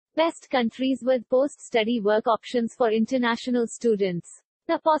Best countries with post-study work options for international students.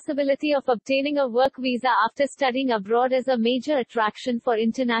 The possibility of obtaining a work visa after studying abroad is a major attraction for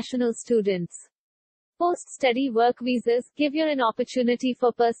international students. Post-study work visas give you an opportunity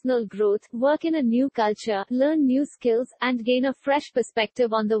for personal growth, work in a new culture, learn new skills, and gain a fresh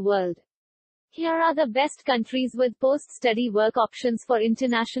perspective on the world. Here are the best countries with post-study work options for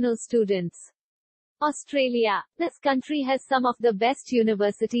international students. Australia. This country has some of the best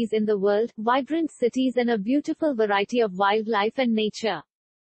universities in the world, vibrant cities and a beautiful variety of wildlife and nature.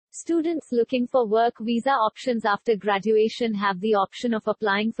 Students looking for work visa options after graduation have the option of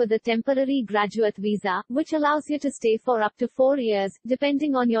applying for the temporary graduate visa, which allows you to stay for up to 4 years,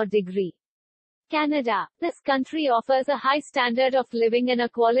 depending on your degree. Canada. This country offers a high standard of living and a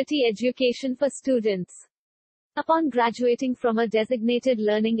quality education for students. Upon graduating from a designated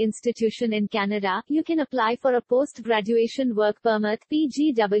learning institution in Canada, you can apply for a post-graduation work permit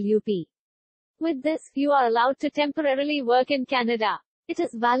 (PGWP). With this, you are allowed to temporarily work in Canada. It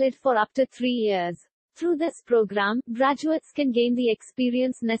is valid for up to 3 years. Through this program, graduates can gain the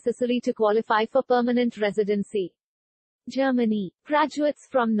experience necessary to qualify for permanent residency. Germany. Graduates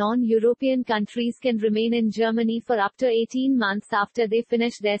from non-European countries can remain in Germany for up to 18 months after they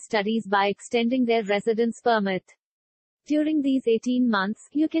finish their studies by extending their residence permit. During these 18 months,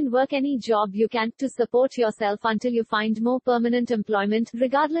 you can work any job you can to support yourself until you find more permanent employment,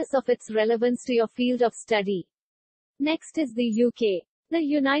 regardless of its relevance to your field of study. Next is the UK. The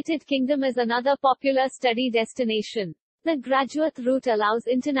United Kingdom is another popular study destination. The graduate route allows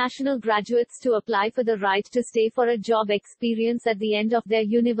international graduates to apply for the right to stay for a job experience at the end of their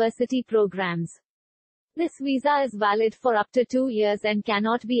university programs. This visa is valid for up to 2 years and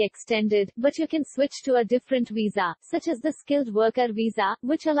cannot be extended, but you can switch to a different visa, such as the skilled worker visa,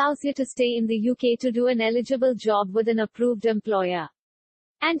 which allows you to stay in the UK to do an eligible job with an approved employer.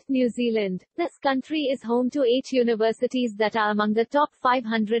 And New Zealand. This country is home to 8 universities that are among the top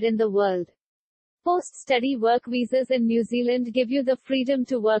 500 in the world. Post-study work visas in New Zealand give you the freedom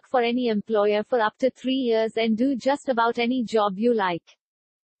to work for any employer for up to 3 years and do just about any job you like.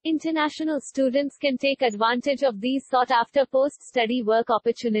 International students can take advantage of these sought-after post-study work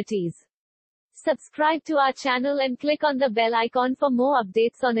opportunities. Subscribe to our channel and click on the bell icon for more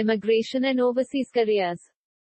updates on immigration and overseas careers.